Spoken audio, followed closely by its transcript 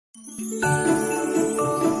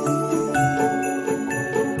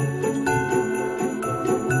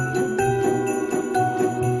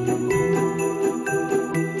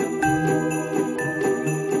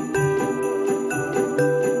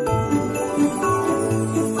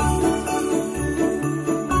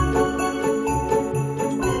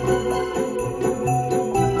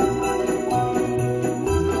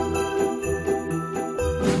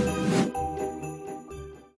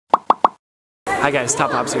Hi guys,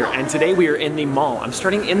 Top Pops here, and today we are in the mall. I'm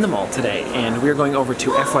starting in the mall today, and we're going over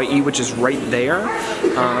to FYE, which is right there.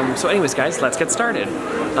 So anyways guys, let's get started.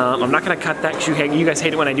 I'm not gonna cut that because you guys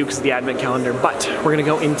hate it when I do because of the advent calendar, but we're gonna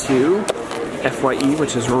go into FYE,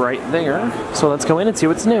 which is right there. So let's go in and see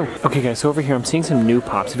what's new. Okay guys, so over here I'm seeing some new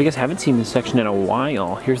pops. If you guys haven't seen this section in a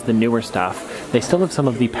while, here's the newer stuff. They still have some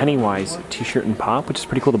of the Pennywise t-shirt and pop, which is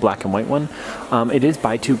pretty cool, the black and white one. It is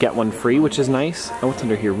buy two, get one free, which is nice. Oh, what's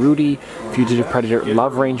under here? Rudy, Fugitive Predator,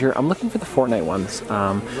 Love Ranger. I'm looking for the Fortnite ones.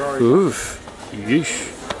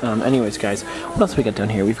 Anyways guys, what else we got down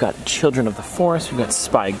here? We've got Children of the Forest, we've got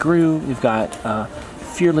Spy Gru, we've got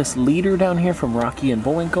Fearless Leader down here from Rocky and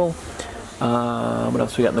Bullwinkle. What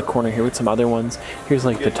else we got in the corner here with some other ones? Here's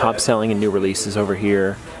like the top selling and new releases over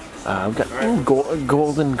here. We've got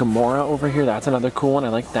Golden Gamora over here. That's another cool one. I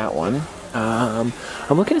like that one. I'm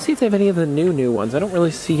looking to see if they have any of the new ones. I don't really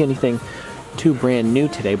see anything too brand new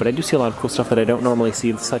today, but I do see a lot of cool stuff that I don't normally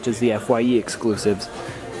see, such as the FYE exclusives.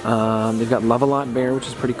 They've got Love-A-Lot Bear, which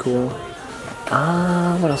is pretty cool.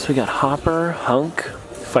 What else we got? Hopper, Hunk,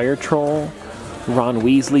 Fire Troll, Ron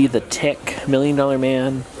Weasley, The Tick, $1 Million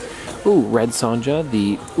Man. Ooh, Red Sonja,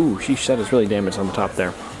 sheesh, that is really damaged on the top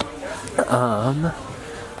there.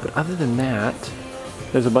 But other than that,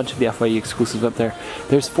 there's a bunch of the FYE exclusives up there.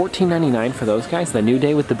 There's $14.99 for those guys. The New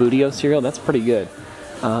Day with the Bootio cereal, that's pretty good.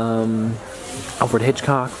 Alfred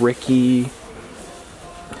Hitchcock, Ricky,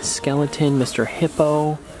 Skeleton, Mr.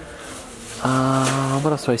 Hippo.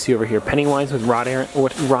 What else do I see over here? Pennywise with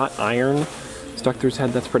wrought iron stuck through his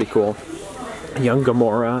head, that's pretty cool. Young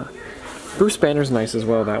Gamora. Bruce Banner's nice as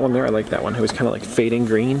well, that one there, I like that one. It was kind of like fading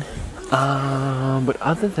green. But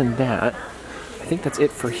other than that, I think that's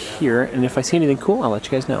it for here, and if I see anything cool, I'll let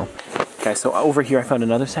you guys know. Okay, so over here I found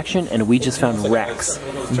another section, and we just found Rex.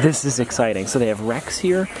 This is exciting. So they have Rex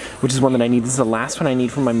here, which is one that I need. This is the last one I need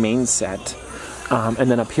for my main set. And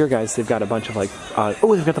then up here, guys, they've got a bunch of like,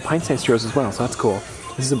 they've got the pint-sized heroes as well, so that's cool.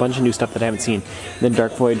 This is a bunch of new stuff that I haven't seen. And then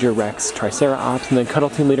Dark Voyager, Rex, Triceratops, and then Cuddle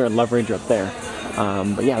Team Leader and Love Ranger up there.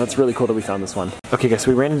 But yeah, that's really cool that we found this one. Okay guys,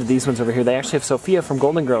 so we ran into these ones over here. They actually have Sophia from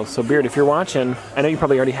Golden Girls. So Beard, if you're watching, I know you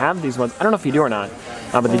probably already have these ones. I don't know if you do or not,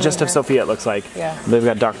 but they just have Sophia, it looks like. Yeah. They've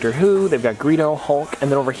got Doctor Who, they've got Greedo, Hulk,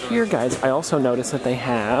 and then over here, guys, I also noticed that they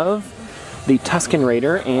have the Tusken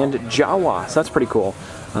Raider and Jawa. So that's pretty cool.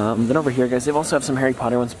 Then over here, guys, they also have some Harry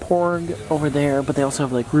Potter ones. Porg over there, but they also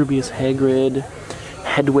have like Rubius Hagrid,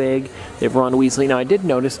 Hedwig, they have Ron Weasley. Now I did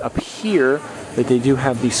notice up here that they do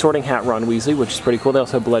have the Sorting Hat Ron Weasley, which is pretty cool. They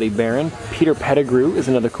also have Bloody Baron. Peter Pettigrew is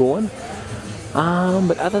another cool one.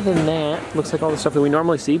 But other than that, looks like all the stuff that we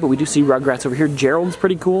normally see, but we do see Rugrats over here. Gerald's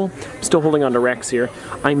pretty cool. I'm still holding on to Rex here.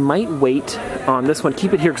 I might wait on this one,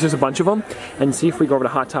 keep it here because there's a bunch of them, and see if we go over to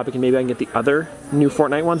Hot Topic and maybe I can get the other new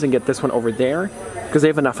Fortnite ones and get this one over there, because they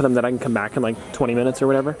have enough of them that I can come back in like 20 minutes or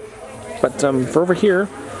whatever. But for over here,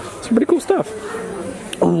 some pretty cool stuff.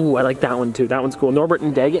 Oh, I like that one too. That one's cool. Norbert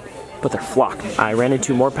and Daggett, but they're flock. I ran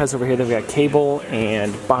into Morpez over here. They've got Cable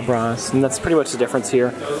and Bob Ross, and that's pretty much the difference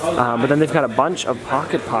here. But then they've got a bunch of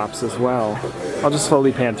Pocket Pops as well. I'll just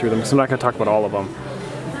slowly pan through them because I'm not going to talk about all of them.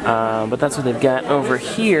 But that's what they've got over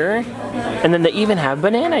here. And then they even have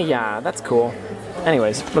Banana, yeah, that's cool.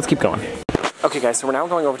 Anyways, let's keep going. Okay guys, so we're now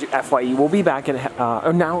going over to FYE. We'll be back at,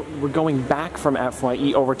 now we're going back from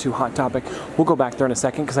FYE over to Hot Topic. We'll go back there in a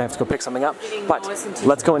second because I have to go pick something up. But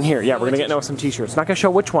let's go in here. Yeah, we're gonna get Noah some t-shirts. Not gonna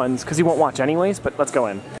show which ones because he won't watch anyways, but let's go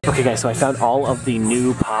in. Okay guys, so I found all of the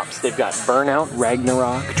new pops. They've got Burnout,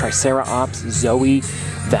 Ragnarok, Triceratops, Zoe,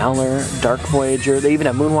 Valor, Dark Voyager. They even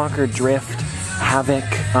have Moonwalker, Drift, Havoc.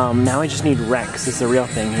 Now I just need Rex is the real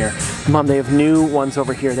thing here. Mom, they have new ones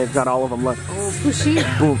over here. They've got all of them. Look. Oh, Bushy.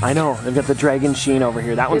 Boom. I know. They've got the Dragon Sheen over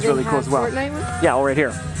here. That one's really cool as well. Fortnite one? Yeah, all right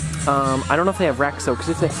here. I don't know if they have Rex though,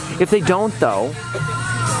 because if they don't though,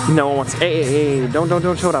 no one wants. Hey, don't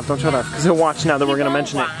show it off. Don't show it off, because he'll watch now that we're gonna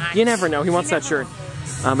mention it. You never know. He wants that shirt.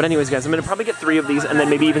 But anyways, guys, I'm gonna probably get 3 of these, and then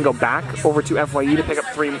maybe even go back over to FYE to pick up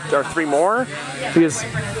 3 more, because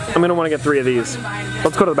I'm gonna want to get 3 of these.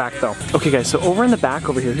 Let's go to the back though. Okay, guys, so over in the back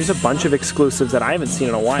over here, here's a bunch of exclusives that I haven't seen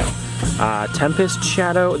in a while. Tempest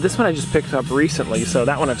Shadow. This one I just picked up recently, so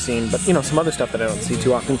that one I've seen, but you know, some other stuff that I don't see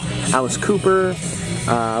too often. Alice Cooper,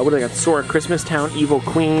 What do they got? Sora Christmas Town, Evil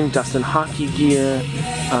Queen, Dustin Hockey Gear.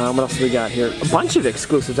 What else do we got here? A bunch of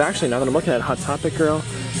exclusives, actually, now that I'm looking at Hot Topic Girl.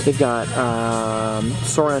 They've got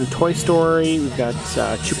Sora and Toy Story. We've got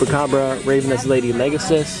Chupacabra, Raven as Lady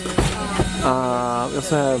Legacy. We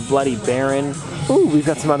also have Bloody Baron. Ooh, we've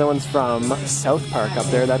got some other ones from South Park up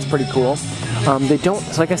there. That's pretty cool. They don't,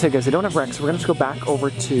 so like I said, guys, they don't have Rex. So we're gonna just go back over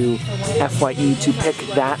to FYE to pick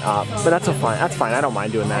that up. But that's fine. That's fine. I don't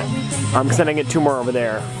mind doing that. Because then I get 2 more over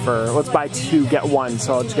there for let's buy 2, get 1.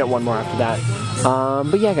 So I'll just get 1 more after that.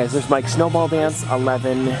 But yeah, guys, there's Mike Snowball Dance,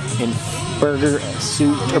 11 in burger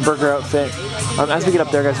suit or burger outfit. As we get up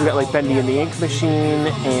there, guys, we got like Bendy and the Ink Machine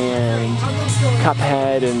and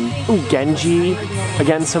Cuphead and Genji.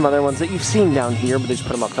 Again, some other ones that you've seen down here, but they just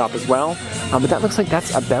put them up top as well. But that looks like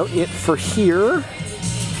that's about it for here.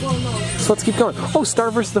 So let's keep going. Oh, Star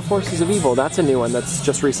vs. the Forces of Evil. That's a new one that's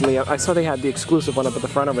just recently out. I saw they had the exclusive one up at the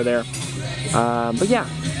front over there. But yeah,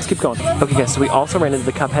 let's keep going. Okay, guys, so we also ran into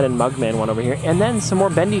the Cuphead and Mugman one over here, and then some more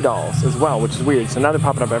Bendy dolls as well, which is weird. So now they're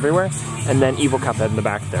popping up everywhere, and then Evil Cuphead in the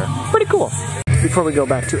back there. Pretty cool. Before we go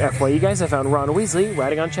back to FYE, guys, I found Ron Weasley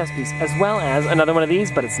riding on chess piece, as well as another one of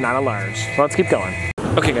these, but it's not a large. So let's keep going.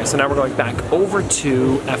 Okay, guys, so now we're going back over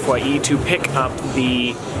to FYE to pick up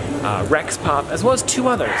the Rex Pop, as well as 2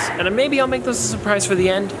 others. And maybe I'll make those a surprise for the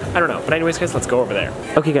end. I don't know. But anyways, guys, let's go over there.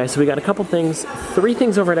 Okay, guys, so we got a couple things. 3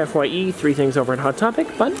 things over at FYE, 3 things over at Hot Topic,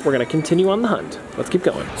 but we're going to continue on the hunt. Let's keep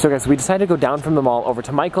going. So, guys, we decided to go down from the mall over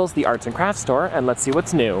to Michael's, the arts and crafts store, and let's see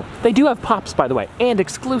what's new. They do have pops, by the way, and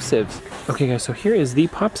exclusives. Okay, guys, so here is the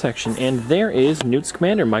pop section, and there is Newt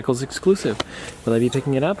Scamander, Michael's exclusive. Will I be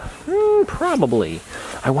picking it up? Probably.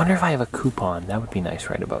 I wonder if I have a coupon. That would be nice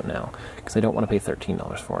right about now, because I don't want to pay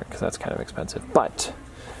 $13 for it, because that's kind of expensive. But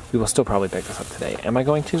we will still probably pick this up today. Am I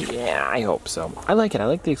going to? Yeah, I hope so. I like it. I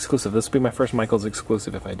like the exclusive. This will be my first Michael's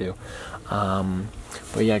exclusive if I do.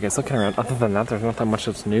 But yeah, guys, looking around, other than that, there's not that much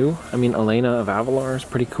that's new. I mean, Elena of Avalar is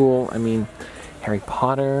pretty cool. I mean, Harry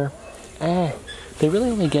Potter. They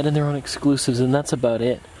really only get in their own exclusives, and that's about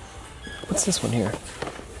it. What's this one here?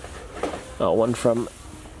 Oh, one from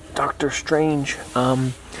Doctor Strange.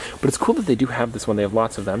 But it's cool that they do have this one. They have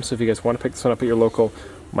lots of them. So if you guys want to pick this one up at your local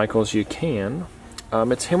Michael's, you can.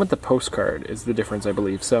 It's him with the postcard is the difference, I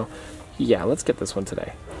believe. So yeah, let's get this one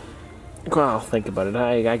today. Well, I'll think about it.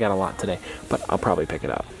 I got a lot today, but I'll probably pick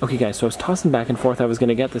it up. Okay, guys, so I was tossing back and forth. I was going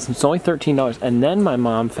to get this, and it's only $13. And then my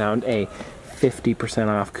mom found a 50%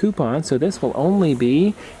 off coupon, so this will only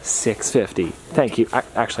be $6.50. Thank you.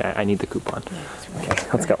 Actually, I need the coupon. Okay,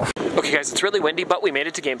 let's go. Okay, guys, it's really windy, but we made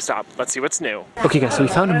it to GameStop. Let's see what's new. Okay, guys, so we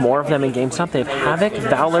found more of them in GameStop. They have Havoc,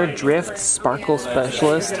 Valor, Drift, Sparkle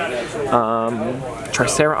Specialist,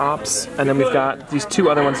 Triceratops, and then we've got these 2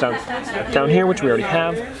 other ones down here, which we already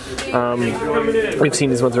have. We've seen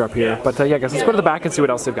these ones are up here. But yeah, guys, let's go to the back and see what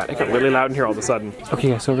else they've got. It got really loud in here all of a sudden. Okay,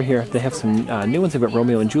 guys, so over here, they have some new ones. They've got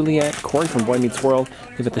Romeo and Juliet, Corey from Boy Meets World.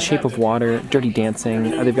 They've got The Shape of Water, Dirty Dancing.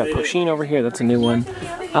 They've got Pusheen over here. That's a new one.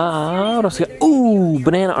 What else we got? Ooh,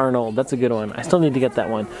 Banana Arnold. That's a good one. I still need to get that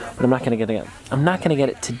one, but I'm not gonna get it. I'm not gonna get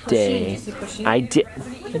it today. I did.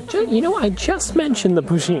 You know, I just mentioned the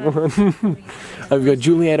Pusheen one. I've got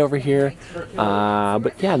Juliet over here.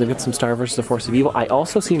 But yeah, they've got some Star vs. the Force of Evil. I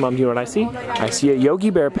also see, Mom, do you know what I see? I see a Yogi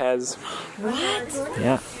Bear Pez. What?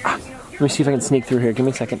 Yeah. Let me see if I can sneak through here. Give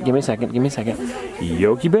me a second. Give me a second. Give me a second.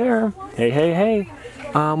 Yogi Bear. Hey, hey, hey.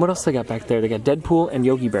 What else they got back there? They got Deadpool and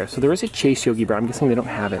Yogi Bear. So there is a Chase Yogi Bear. I'm guessing they don't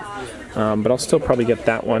have it. But I'll still probably get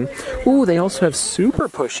that one. Ooh, they also have Super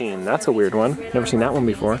Pusheen. That's a weird one. Never seen that one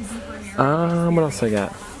before. What else I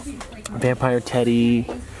got? Vampire Teddy.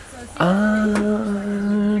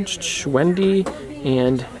 Wendy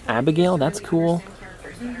and Abigail. That's cool.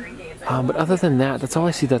 But other than that, that's all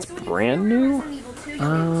I see that's brand new.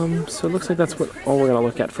 So it looks like that's all we're gonna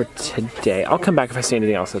look at for today. I'll come back if I see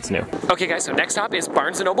anything else that's new. Okay, guys, so next stop is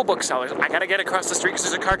Barnes & Noble Booksellers. I gotta get across the street because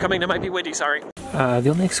there's a car coming that might be windy, sorry. The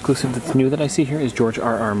only exclusive that's new that I see here is George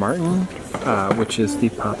R.R. Martin, which is the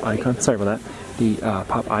Pop Icon. Sorry about that. The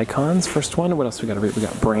Pop Icons first one. What else we got over here? We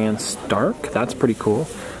got Bran Stark. That's pretty cool.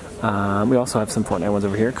 We also have some Fortnite ones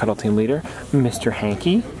over here. Cuddle Team Leader, Mr.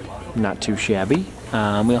 Hanky. Not too shabby.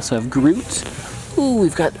 We also have Groot. Ooh,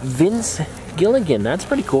 we've got Vince Gilligan. That's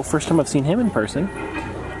pretty cool. First time I've seen him in person.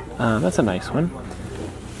 That's a nice one.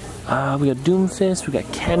 We got Doomfist. We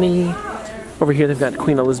got Kenny. Over here they've got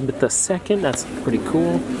Queen Elizabeth II. That's pretty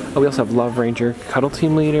cool. We also have Love Ranger, Cuddle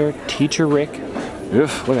Team Leader, Teacher Rick.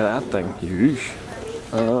 Oof, look at that thing. Yeesh.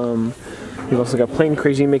 We've also got Plain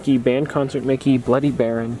Crazy Mickey, Band Concert Mickey, Bloody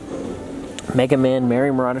Baron, Mega Man,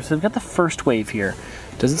 Merry Marauder. So they've got the first wave here.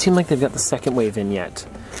 Doesn't seem like they've got the second wave in yet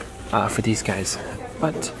for these guys.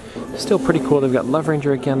 But Still pretty cool. They've got Love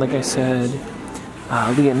Ranger again, like I said.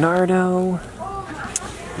 Leonardo.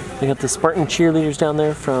 They got the Spartan cheerleaders down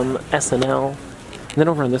there from SNL. And then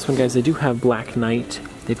over on this one, guys, they do have Black Knight.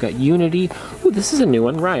 They've got Unity. Ooh, this is a new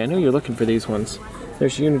one. Rye, I know you're looking for these ones.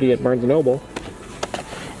 There's Unity at Barnes & Noble.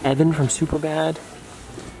 Evan from Superbad.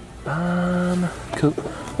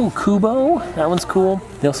 Kubo. That one's cool.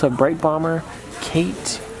 They also have Bright Bomber.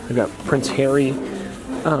 Kate. They've got Prince Harry.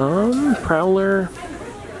 Prowler.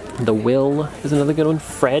 The Will is another good one.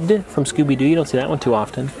 Fred from Scooby-Doo. You don't see that one too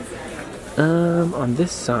often. On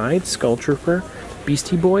this side, Skull Trooper.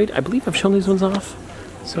 Beastie Boy. I believe I've shown these ones off.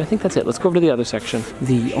 So I think that's it. Let's go over to the other section.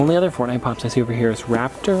 The only other Fortnite pops I see over here is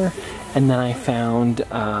Raptor. And then I found,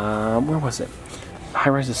 where was it?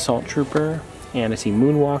 High-Rise Assault Trooper. And I see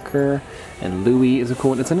Moonwalker. And Louie is a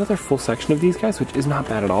cool one. It's another full section of these guys, which is not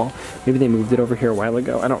bad at all. Maybe they moved it over here a while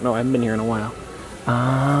ago. I don't know. I haven't been here in a while.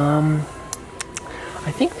 I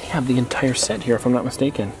think they have the entire set here, if I'm not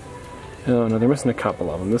mistaken. Oh no, they're missing a couple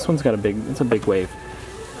of them. This one's got it's a big wave.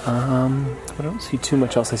 I don't see too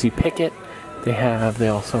much else. I see Pickett. They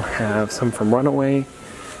also have some from Runaway.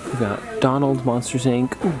 We've got Donald, Monsters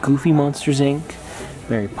Inc. Ooh, Goofy Monsters Inc.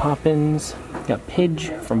 Mary Poppins. We've got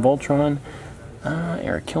Pidge from Voltron.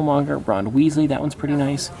 Eric Killmonger, Ron Weasley. That one's pretty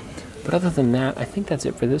nice. But other than that, I think that's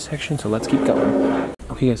it for this section, so let's keep going.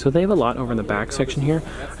 Okay guys, so they have a lot over in the back section here.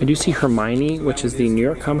 I do see Hermione, which is the New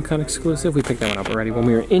York Comic Con exclusive. We picked that one up already when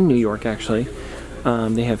we were in New York, actually.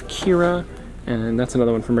 They have Kira, and that's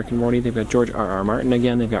another one from Rick and Morty. They've got George R.R. Martin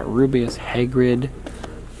again. They've got Rubius, Hagrid.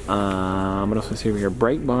 What else do I see over here?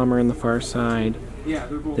 Bright Bomber on the far side.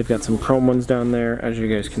 They've got some chrome ones down there, as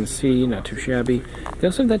you guys can see. Not too shabby. They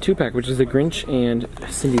also have that 2-pack, which is the Grinch and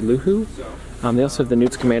Cindy Lou Who. They also have the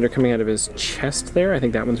Newt's Commander coming out of his chest there. I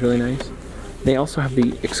think that one's really nice. They also have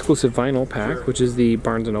the exclusive vinyl pack, which is the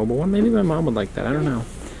Barnes & Noble one. Maybe my mom would like that. I don't know.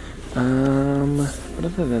 But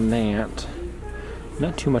other than that,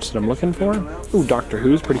 not too much that I'm looking for. Ooh, Doctor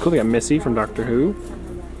Who's pretty cool. They got Missy from Doctor Who.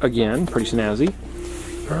 Again, pretty snazzy.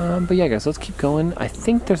 But yeah, guys, let's keep going. I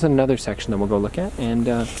think there's another section that we'll go look at, and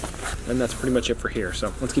that's pretty much it for here,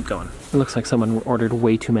 so let's keep going. It looks like someone ordered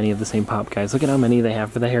way too many of the same pop, guys. Look at how many they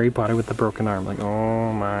have for the Harry Potter with the broken arm. Like,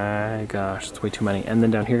 oh my gosh, it's way too many. And then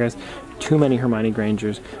down here, guys, too many Hermione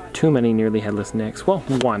Grangers, too many Nearly Headless Nicks. Well,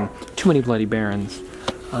 one. Too many Bloody Barons.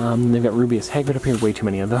 They've got Rubius Hagrid up here, way too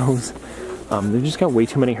many of those. They've just got way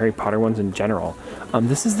too many Harry Potter ones in general.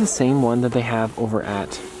 This is the same one that they have over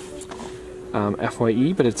at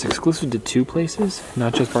FYE, but it's exclusive to 2 places,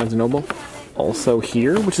 not just Barnes & Noble. Also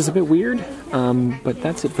here, which is a bit weird, but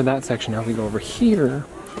that's it for that section. Now if we go over here,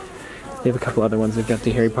 they have a couple other ones. They've got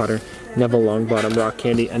the Harry Potter, Neville Longbottom, Rock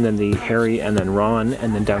Candy, and then the Harry, and then Ron,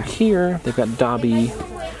 and then down here, they've got Dobby,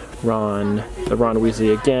 Ron, the Ron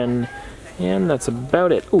Weasley again, and that's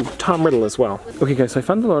about it. Ooh, Tom Riddle as well. Okay guys, so I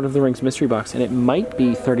found the Lord of the Rings mystery box, and it might be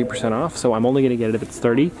 30% off, so I'm only going to get it if it's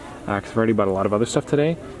 30, because I've already bought a lot of other stuff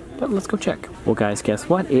today. But let's go check. Well guys, guess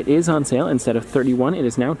what? It is on sale. Instead of 31, it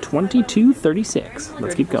is now $22.36.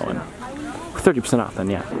 Let's keep going. 30% off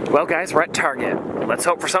then, yeah. Well guys, we're at Target. Let's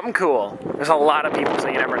hope for something cool. There's a lot of people, so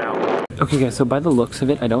you never know. Okay guys, so by the looks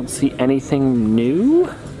of it, I don't see anything new,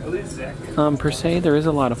 per se. There is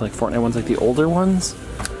a lot of like Fortnite ones, like the older ones.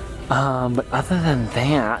 But other than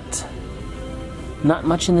that, not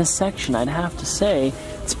much in this section, I'd have to say.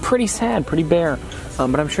 It's pretty sad, pretty bare.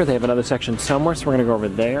 But I'm sure they have another section somewhere, so we're gonna go over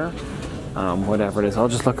there. Whatever it is, I'll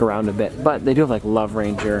just look around a bit. But they do have like Love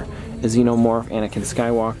Ranger, a Xenomorph, Anakin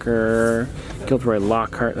Skywalker, Gilderoy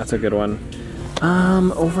Lockhart, that's a good one.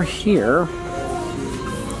 Over here,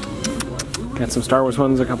 got some Star Wars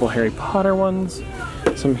ones, a couple Harry Potter ones,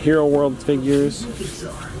 some Hero World figures,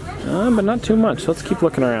 but not too much, so let's keep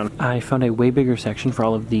looking around. I found a way bigger section for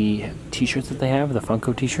all of the t-shirts that they have, the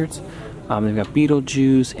Funko t-shirts. They've got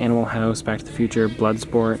Beetlejuice, Animal House, Back to the Future,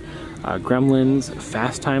 Bloodsport, Gremlins,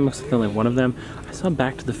 Fast Time, looks like they only have one of them. I saw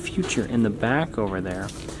Back to the Future in the back over there.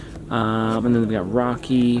 And then they've got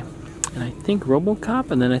Rocky, and I think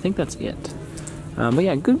RoboCop, and then I think that's it. But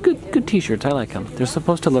yeah, good t-shirts, I like them. They're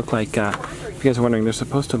supposed to look like, if you guys are wondering, they're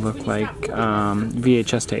supposed to look like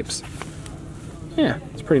VHS tapes. Yeah,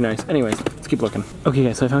 it's pretty nice. Anyways, let's keep looking. Okay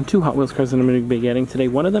guys, so I found 2 Hot Wheels cars that I'm going to be getting today.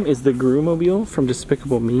 One of them is the Gru-mobile from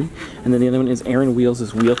Despicable Me, and then the other one is Aaron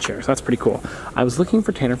Wheels' wheelchair, so that's pretty cool. I was looking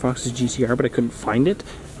for Tanner Fox's GTR, but I couldn't find it.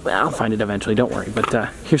 Well, I'll find it eventually, don't worry.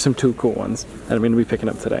 But here's some 2 cool ones that I'm going to be picking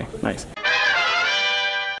up today. Nice.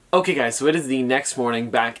 Okay guys, so it is the next morning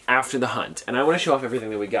back after the hunt, and I want to show off everything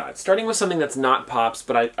that we got. Starting with something that's not Pops,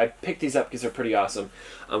 but I picked these up because they're pretty awesome.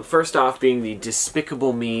 First off being the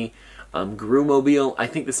Despicable Me Grewmobile. I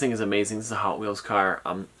think this thing is amazing. This is a Hot Wheels car.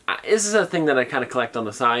 This is a thing that I kind of collect on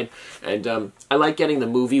the side, and I like getting the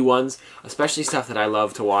movie ones, especially stuff that I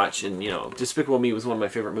love to watch. And, you know, Despicable Me was one of my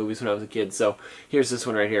favorite movies when I was a kid, so here's this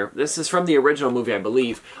one right here. This is from the original movie, I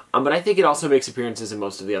believe, but I think it also makes appearances in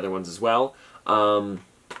most of the other ones as well.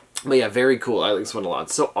 But yeah, very cool. I like this one a lot.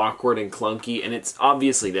 It's so awkward and clunky, and it's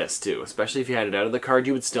obviously this too, especially if you had it out of the card,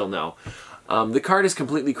 you would still know. The card is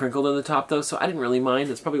completely crinkled in the top though, so I didn't really mind.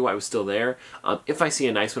 That's probably why it was still there. If I see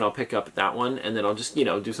a nice one, I'll pick up that one, and then I'll just, you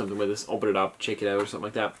know, do something with this, open it up, shake it out or something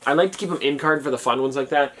like that. I like to keep them in card for the fun ones like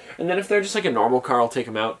that, and then if they're just like a normal car, I'll take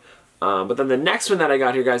them out. But then the next one that I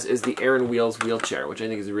got here, guys, is the Aaron Wheels wheelchair, which I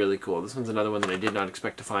think is really cool. This one's another one that I did not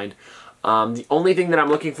expect to find. The only thing that I'm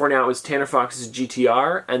looking for now is Tanner Fox's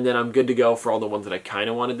GTR, and then I'm good to go for all the ones that I kind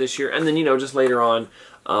of wanted this year. And then, you know, just later on,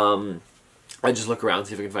 I just look around,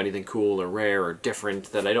 see if I can find anything cool or rare or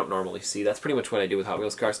different that I don't normally see. That's pretty much what I do with Hot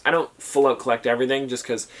Wheels cars. I don't full out collect everything just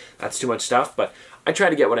because that's too much stuff, but I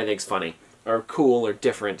try to get what I think's funny or cool or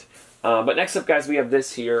different. But next up, guys, we have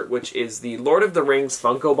this here, which is the Lord of the Rings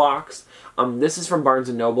Funko box. This is from Barnes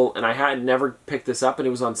 & Noble, and I had never picked this up, and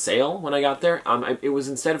it was on sale when I got there. It was,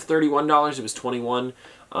 instead of $31, it was $21.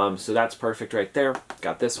 So that's perfect right there.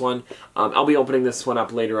 Got this one. I'll be opening this one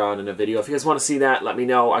up later on in a video. If you guys want to see that, let me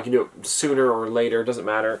know. I can do it sooner or later. It doesn't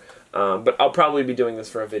matter. But I'll probably be doing this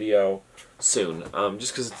for a video soon.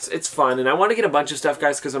 Just because it's fun. And I want to get a bunch of stuff,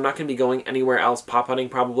 guys, because I'm not going to be going anywhere else pop hunting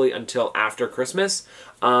probably until after Christmas.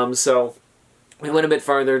 So we went a bit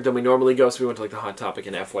farther than we normally go. So we went to like the Hot Topic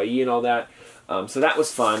and FYE and all that. So that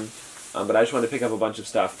was fun. But I just wanted to pick up a bunch of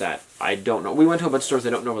stuff that I don't know. We went to a bunch of stores I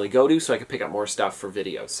don't normally go to, so I could pick up more stuff for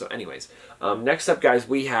videos. So anyways, next up, guys,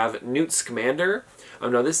 we have Newt Scamander.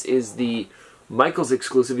 Now this is the Michaels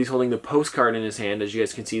exclusive. He's holding the postcard in his hand, as you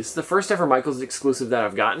guys can see. This is the first ever Michaels exclusive that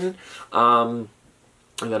I've gotten. And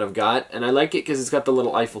I like it because it's got the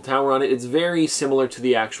little Eiffel Tower on it. It's very similar to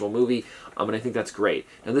the actual movie, and I think that's great.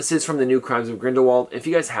 Now, this is from the New Crimes of Grindelwald. If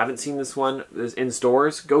you guys haven't seen this one in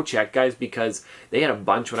stores, go check, guys, because they had a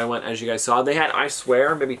bunch when I went, as you guys saw. They had, I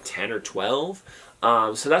swear, maybe 10 or 12.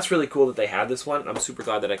 So that's really cool that they had this one. I'm super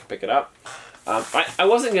glad that I could pick it up. I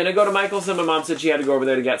wasn't going to go to Michael's, and my mom said she had to go over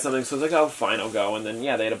there to get something, so I was like, oh, fine, I'll go. And then,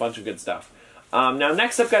 yeah, they had a bunch of good stuff. Now,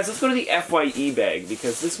 next up, guys, let's go to the FYE bag,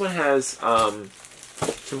 because this one has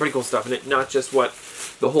some pretty cool stuff in it, not just what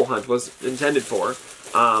the whole hunt was intended for.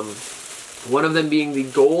 One of them being the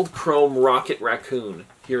Gold Chrome Rocket Raccoon.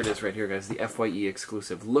 Here it is right here, guys, the FYE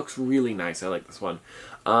exclusive. Looks really nice. I like this one.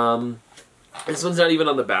 This one's not even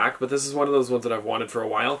on the back, but this is one of those ones that I've wanted for a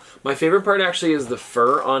while. My favorite part actually is the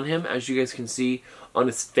fur on him, as you guys can see on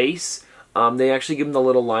his face. They actually give him the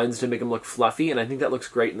little lines to make him look fluffy, and I think that looks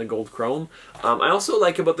great in the gold chrome. I also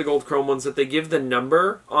like about the gold chrome ones that they give the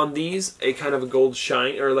number on these a kind of a gold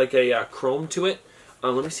shine, or like a chrome to it.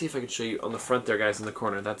 Let me see if I can show you on the front there, guys, in the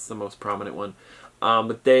corner. That's the most prominent one.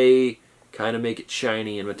 But they kind of make it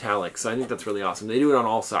shiny and metallic, so I think that's really awesome. They do it on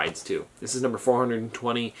all sides, too. This is number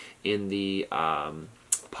 420 in the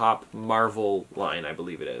Pop Marvel line, I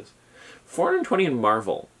believe it is. 420 in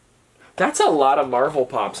Marvel. That's a lot of Marvel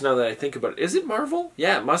Pops now that I think about it. Is it Marvel?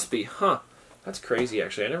 Yeah, it must be. Huh. That's crazy,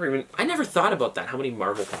 actually. I never thought about that, how many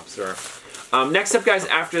Marvel Pops there are. Next up, guys,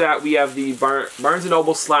 after that, we have the Barnes &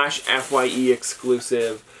 Noble / FYE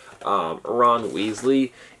exclusive Ron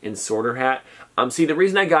Weasley in Sorter Hat. See, the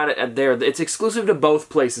reason I got it at there, it's exclusive to both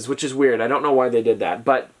places, which is weird. I don't know why they did that,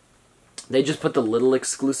 but they just put the little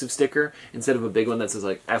exclusive sticker instead of a big one that says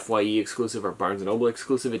like FYE exclusive or Barnes & Noble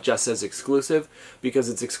exclusive. It just says exclusive because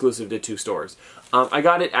it's exclusive to 2 stores. I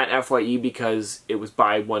got it at FYE because it was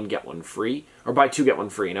buy one get one free, or buy 2 get 1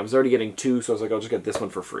 free, and I was already getting 2, so I was like, I'll just get this one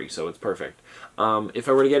for free, so it's perfect. If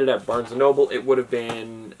I were to get it at Barnes & Noble, it would have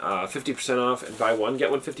been 50% off, and buy 1 get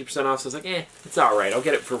 1 50% off, so I was like, it's alright, I'll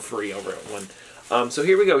get it for free over at one. So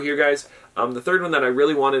here we go here, guys. The third one that I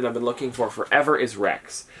really wanted, I've been looking for forever, is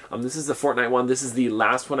Rex. This is the Fortnite one. This is the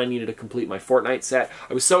last one I needed to complete my Fortnite set.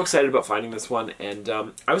 I was so excited about finding this one, and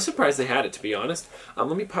I was surprised they had it, to be honest.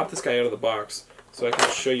 Let me pop this guy out of the box so I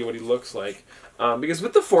can show you what he looks like. Because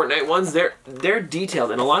with the Fortnite ones, they're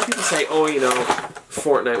detailed, and a lot of people say, oh, you know,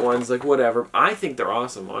 Fortnite ones, like, whatever. I think they're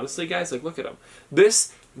awesome, honestly, guys. Like, look at them.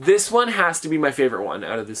 This one has to be my favorite one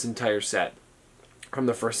out of this entire set. From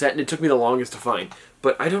the first set, and it took me the longest to find.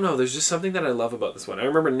 But I don't know, there's just something that I love about this one. I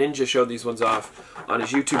remember Ninja showed these ones off on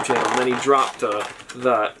his YouTube channel, and then he dropped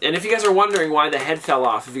and if you guys are wondering why the head fell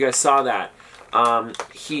off, if you guys saw that,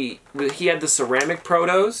 he had the ceramic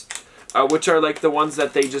protos, which are like the ones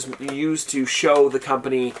that they just use to show the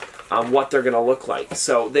company what they're going to look like.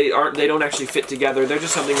 So they don't actually fit together. They're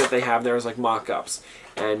just something that they have there as like mock-ups.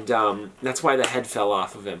 And that's why the head fell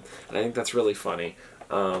off of him. And I think that's really funny.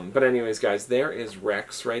 But anyways, guys, there is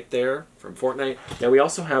Rex right there from Fortnite. Now, we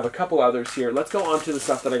also have a couple others here. Let's go on to the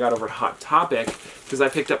stuff that I got over at Hot Topic, because I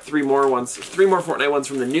picked up three more Fortnite ones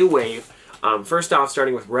from the new wave. First off,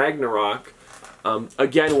 starting with Ragnarok.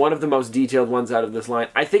 Again, one of the most detailed ones out of this line.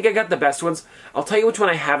 I think I got the best ones. I'll tell you which one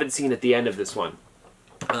I haven't seen at the end of this one.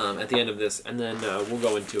 At the end of this, and then we'll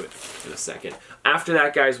go into it in a second. After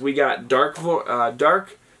that, guys, we got Dark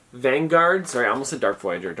Vanguard. Sorry, I almost said Dark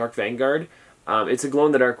Voyager. Dark Vanguard. It's a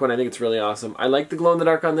glow-in-the-dark one. I think it's really awesome. I like the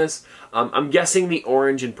glow-in-the-dark on this. I'm guessing the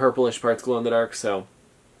orange and purplish parts glow-in-the-dark, so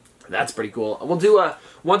that's pretty cool. We'll do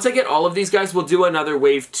once I get all of these guys, we'll do another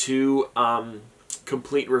Wave 2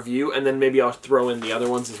 complete review, and then maybe I'll throw in the other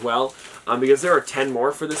ones as well, because there are 10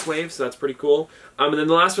 more for this wave, so that's pretty cool. And then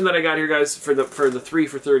the last one that I got here, guys, for the 3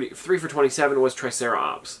 for 27 was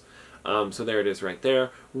Triceratops. So there it is right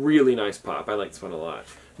there. Really nice pop. I like this one a lot.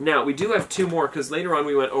 Now, we do have 2 more, because later on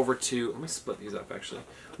we went over to... Let me split these up, actually.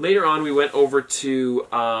 Later on we went over to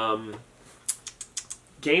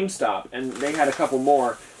GameStop, and they had a couple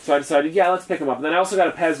more. So I decided, yeah, let's pick them up. And then I also got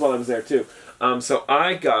a Pez while I was there, too. So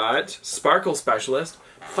I got Sparkle Specialist.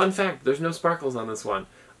 Fun fact, there's no sparkles on this one.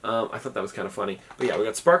 I thought that was kind of funny. But yeah, we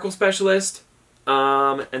got Sparkle Specialist.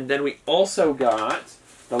 And then we also got,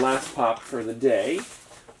 the last pop for the day,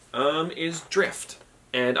 is Drift.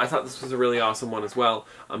 And I thought this was a really awesome one as well.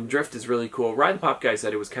 Drift is really cool. Ride the Pop guy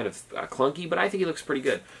said it was kind of clunky, but I think he looks pretty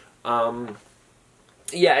good.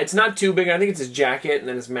 Yeah, it's not too big. I think it's his jacket and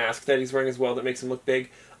then his mask that he's wearing as well that makes him look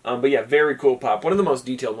big. But yeah, very cool pop. One of the most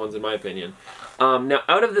detailed ones in my opinion. Now,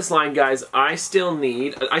 out of this line, guys, I still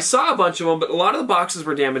need... I saw a bunch of them, but a lot of the boxes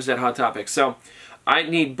were damaged at Hot Topic. So I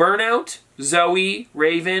need Burnout, Zoe,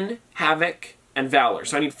 Raven, Havoc, and Valor.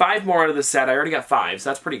 So I need 5 more out of this set. I already got 5, so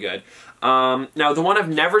that's pretty good. Now, the one I've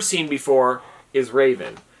never seen before is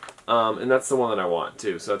Raven. And that's the one that I want,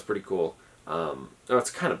 too, so that's pretty cool. It's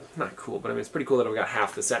kind of, not cool, but I mean, it's pretty cool that I've got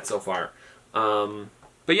half the set so far.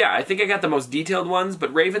 But yeah, I think I got the most detailed ones,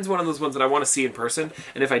 but Raven's one of those ones that I want to see in person,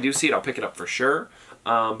 and if I do see it, I'll pick it up for sure.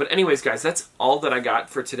 But anyways, guys, that's all that I got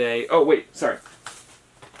for today. Oh, wait, sorry.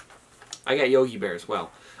 I got Yogi Bear as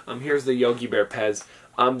well. Here's the Yogi Bear Pez.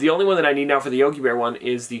 The only one that I need now for the Yogi Bear one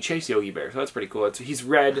is the Chase Yogi Bear, so that's pretty cool. He's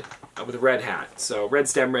red with a red hat, so red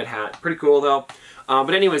stem, red hat. Pretty cool, though.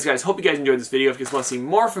 But anyways, guys, hope you guys enjoyed this video. If you guys want to see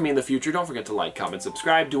more from me in the future, don't forget to like, comment,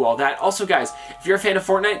 subscribe, do all that. Also, guys, if you're a fan of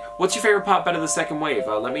Fortnite, what's your favorite pop out of the second wave?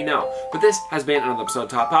 Let me know. But this has been another episode of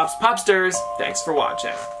Top Pops. Popsters, thanks for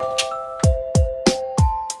watching.